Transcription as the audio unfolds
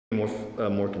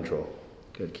More control.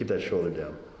 Good. Keep that shoulder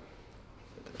down.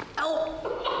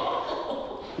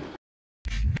 Ow!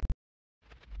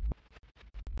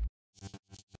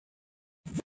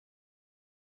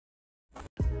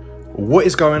 What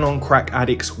is going on, crack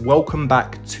addicts? Welcome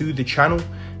back to the channel.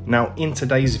 Now, in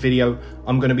today's video,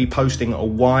 I'm going to be posting a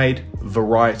wide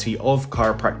variety of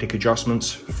chiropractic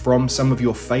adjustments from some of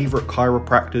your favorite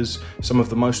chiropractors, some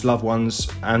of the most loved ones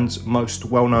and most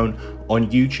well-known on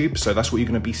YouTube. So that's what you're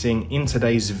going to be seeing in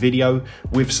today's video,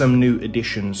 with some new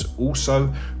additions.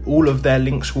 Also, all of their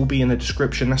links will be in the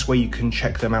description. That's where you can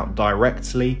check them out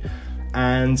directly.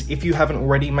 And if you haven't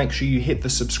already, make sure you hit the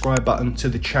subscribe button to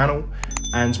the channel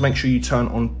and make sure you turn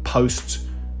on post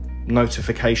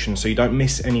notifications so you don't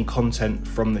miss any content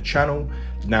from the channel.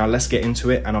 Now let's get into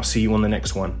it, and I'll see you on the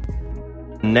next one.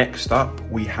 Next up,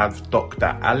 we have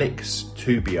Dr. Alex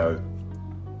Tubio.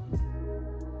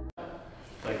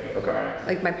 Okay.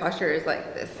 Like my posture is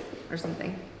like this or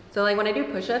something. So like when I do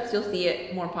push-ups, you'll see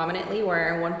it more prominently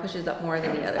where one pushes up more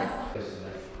than the other.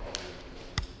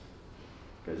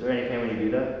 Is there any pain when you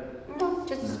do that? No,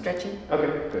 just stretching.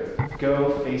 Okay, good.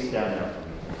 Go face down now.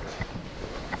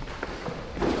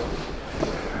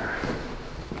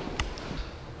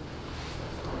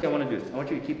 What I want to do is I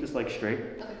want you to keep this leg straight,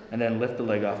 and then lift the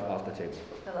leg off the table.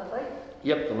 The left leg?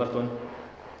 Yep, the left one.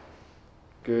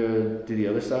 Good. Do the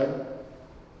other side.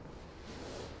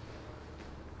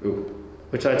 Ooh.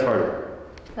 Which side's harder?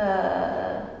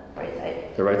 The right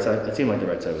side. The right side? It seemed like the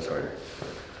right side was harder.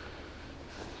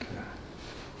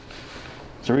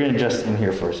 So we're going to adjust in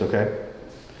here first, okay?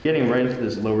 Getting right into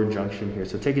this lower junction here.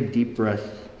 So take a deep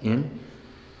breath in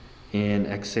and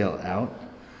exhale out.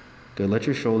 Good. Let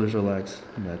your shoulders relax.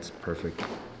 That's perfect.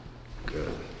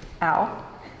 Good. Ow.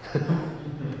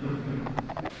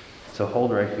 So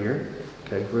hold right here.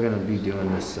 Okay, we're going to be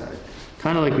doing this side.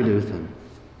 Kind of like we did with him.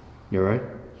 You all right?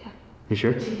 Yeah. You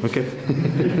sure? Okay.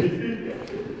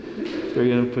 So we're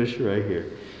going to push right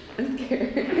here. I'm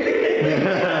scared.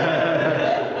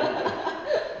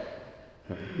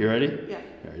 You ready? Yeah.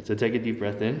 All right, so take a deep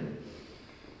breath in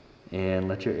and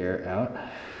let your air out.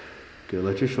 Good,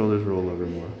 let your shoulders roll over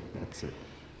more. That's it.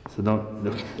 So don't,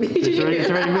 no. It's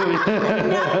already moving.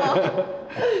 No.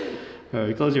 All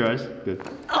right, close your eyes. Good.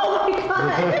 Oh my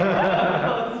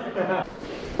God.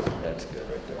 That's good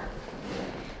right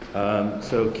there.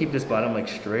 So keep this bottom leg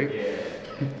straight. Is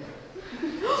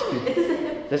this a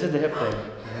hip? This is the hip thing.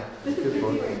 Yeah. This is the hip.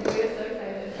 I'm so excited.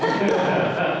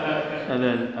 And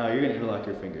then you're going to interlock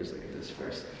your fingers like this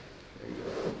first. There you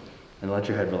go. And let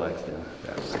your head relax down.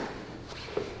 That's good.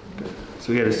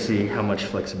 So we got to see how much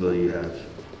flexibility you have,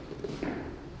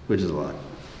 which is a lot.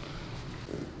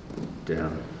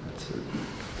 Down. That's it.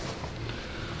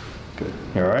 Good.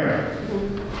 You all right?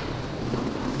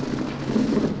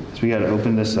 So we got to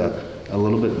open this up a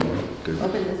little bit more. Good.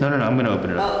 Open this No, I'm going to open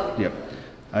it up. Oh. Yep.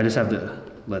 I just have to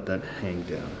let that hang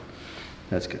down.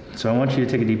 That's good. So I want you to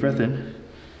take a deep breath in.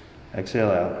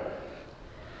 Exhale out.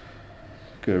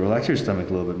 Good. Relax your stomach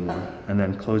a little bit more. And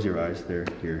then close your eyes there,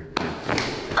 here.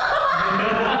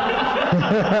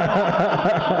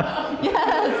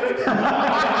 Yes.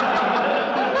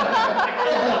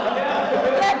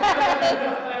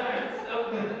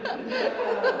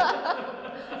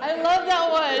 I love that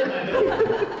one.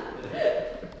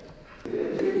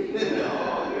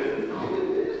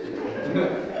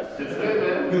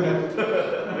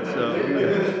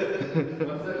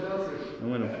 I'm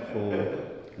going to pull.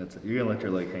 That's it. You're going to let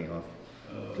your leg hang off.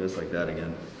 Just like that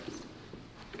again.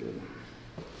 Good.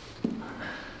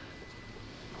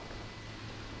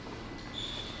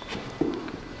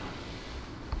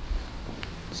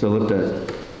 So lift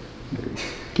that.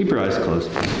 Keep your eyes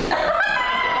closed. So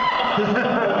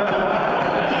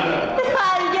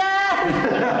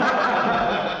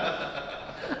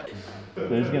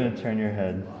you're just going to turn your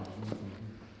head.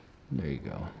 There you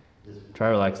go. Try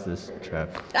to relax this trap.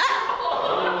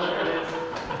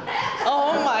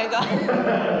 Oh my God.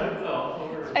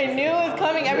 I knew it was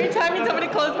coming. Every time you tell me to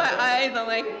close my eyes, I'm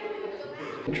like.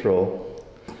 Control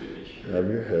of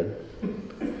your head.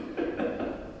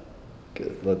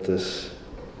 Good. Let this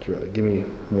dry. Give me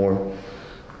more.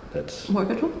 That's More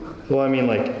control? Well, I mean,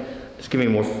 like, just give me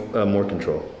more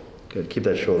control. Good. Keep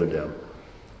that shoulder down.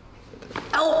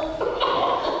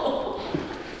 Ow!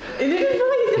 It didn't feel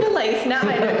like he's gonna like snap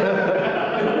my neck.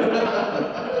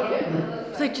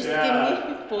 It's like, just give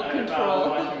me full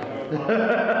control.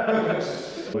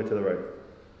 Way to the right.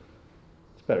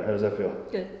 It's better. How does that feel?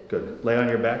 Good. Good. Lay on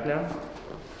your back now.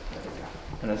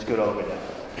 And let's go all the way down.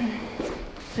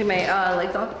 Take my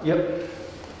legs off? Yep.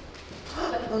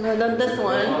 Oh no, not this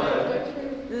one.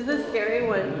 This is a scary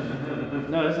one.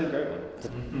 No, this is a great one.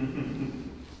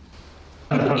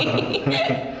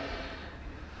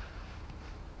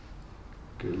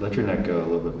 Good. Let your neck go a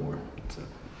little bit more. That's it.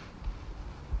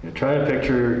 Yeah, try to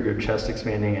picture your chest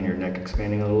expanding and your neck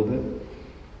expanding a little bit.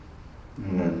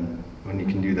 And then when you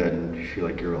can do that, you feel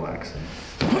like you're relaxing.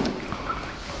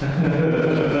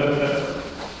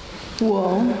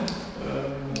 Whoa.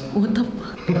 What the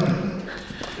fuck?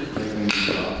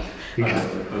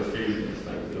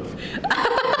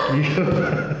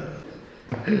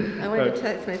 I wanted to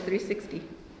test my 360.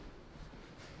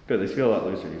 Good, they feel a lot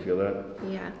looser. Do you feel that?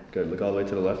 Yeah. Good, look all the way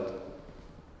to the left.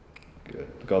 Good,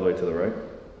 look all the way to the right.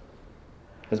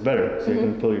 That's better. So you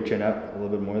can pull your chin out a little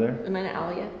bit more there. Am I an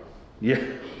owl yet? Yeah.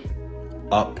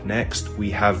 Up next,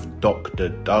 we have Dr.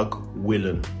 Doug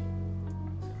Willen.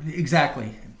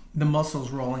 Exactly. The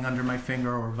muscles rolling under my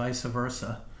finger or vice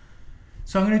versa.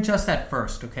 So I'm going to adjust that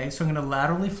first, okay? So I'm going to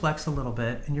laterally flex a little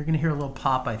bit, and you're going to hear a little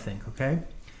pop, I think, okay?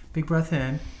 Big breath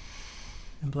in,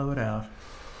 and blow it out.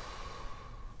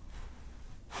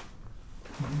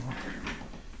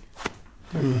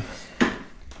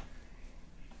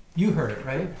 You heard it,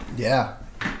 right? Yeah.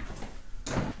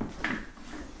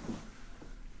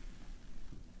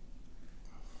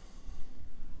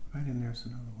 Right in there's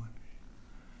another one.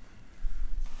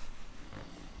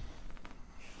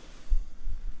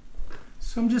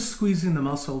 So I'm just squeezing the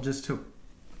muscle just to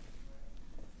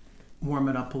warm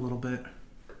it up a little bit.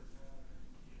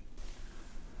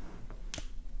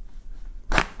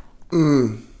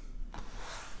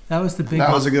 That was the big one.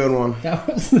 That was a good one. That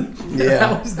was the,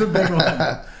 that was the big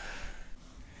one.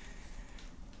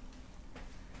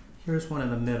 Here's one in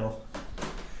the middle.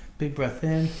 Big breath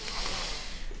in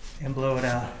and blow it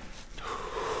out.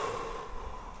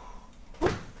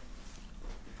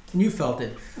 And you felt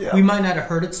it. Yeah. We might not have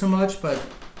heard it so much, but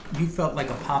you felt like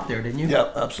a pop there, didn't you?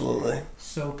 Yep, absolutely.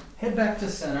 So head back to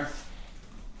center.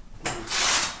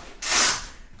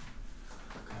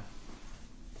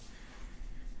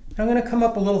 I'm going to come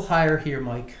up a little higher here,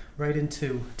 Mike, right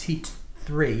into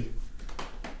T3.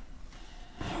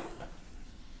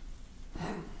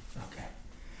 Okay.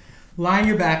 Lie on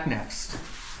your back next.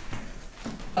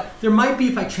 There might be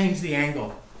if I change the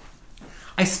angle.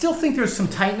 I still think there's some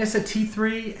tightness at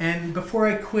T3, and before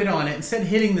I quit on it, instead of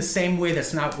hitting the same way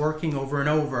that's not working over and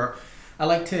over, I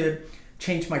like to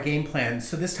change my game plan.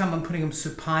 So this time I'm putting them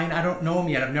supine. I don't know them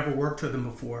yet. I've never worked with them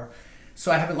before. So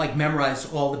I haven't like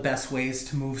memorized all the best ways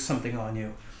to move something on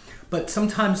you. But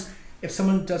sometimes if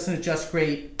someone doesn't adjust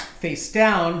great face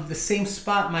down, the same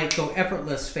spot might go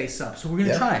effortless face up. So we're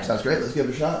gonna try it. Sounds great. Let's give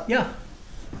it a shot. Yeah.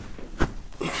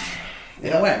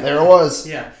 Yeah, there it was.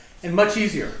 Yeah, and much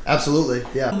easier. Absolutely,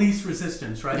 yeah. Least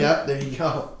resistance, right? Yeah, there you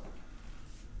go.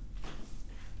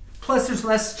 Plus, there's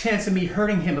less chance of me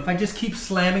hurting him. If I just keep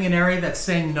slamming an area that's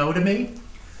saying no to me,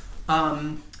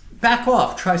 back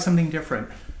off, try something different.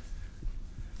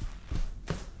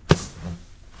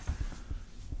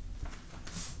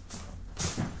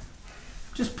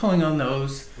 Just pulling on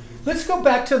those. Let's go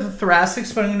back to the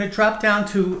thoracics, but I'm going to drop down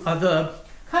to the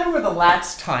kind of where the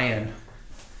lats tie in.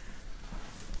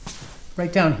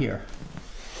 Right down here.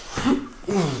 And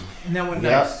that went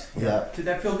nice. Yeah. Did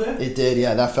that feel good? It did,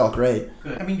 yeah. That felt great.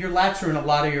 Good. I mean, your lats are in a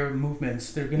lot of your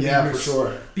movements. They're going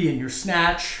to be in your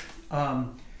snatch,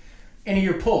 any of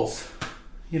your pulls,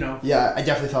 you know. Yeah, I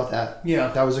definitely felt that. Yeah.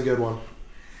 That was a good one.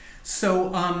 So,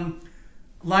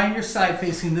 lie on your side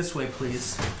facing this way,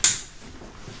 please.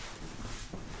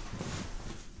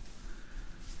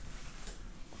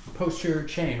 Posterior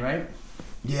chain, right?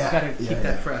 Yeah. Got to keep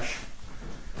that fresh.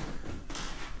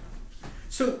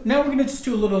 So now we're going to just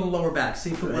do a little lower back.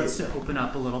 See if it wants to open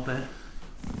up a little bit.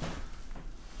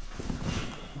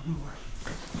 One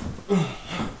more.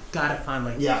 Got it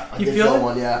finally. Yeah, I you did feel feel it?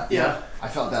 one, yeah. Yeah. I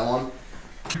felt that one.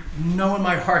 Know in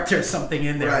my heart there's something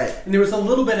in there. Right. And there was a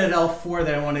little bit at L4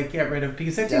 that I want to get rid of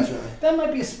because I think Definitely. that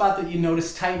might be a spot that you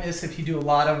notice tightness if you do a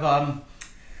lot of,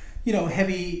 you know,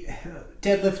 heavy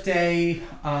deadlift day,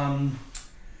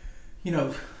 you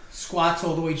know, squats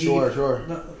all the way deep.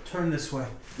 Sure. Turn this way.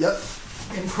 Yep.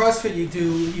 In CrossFit,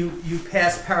 you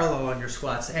pass parallel on your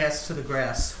squats, ass to the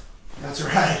grass. That's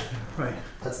right. Right.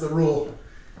 That's the rule.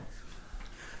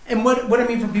 And what I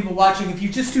mean for people watching, if you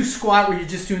just do squat where you're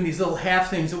just doing these little half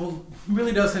things, it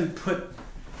really doesn't put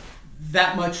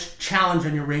that much challenge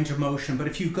on your range of motion. But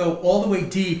if you go all the way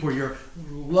deep where you're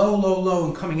low,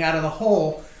 and coming out of the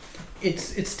hole,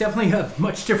 it's definitely a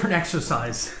much different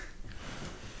exercise.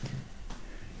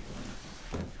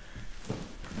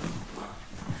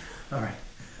 All right,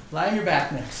 lie on your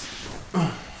back next.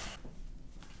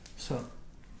 So.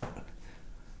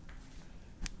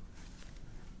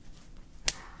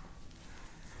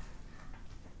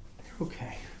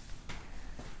 Okay.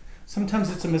 Sometimes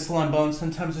it's misaligned bones.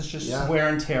 Sometimes it's just wear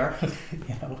and tear.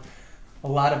 You know, a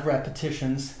lot of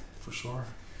repetitions. For sure.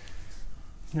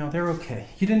 No, they're okay.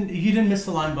 You didn't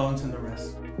misalign bones in the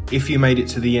wrist. If you made it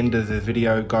to the end of the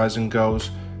video, guys and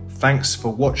girls, thanks for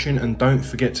watching, and don't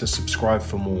forget to subscribe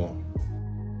for more.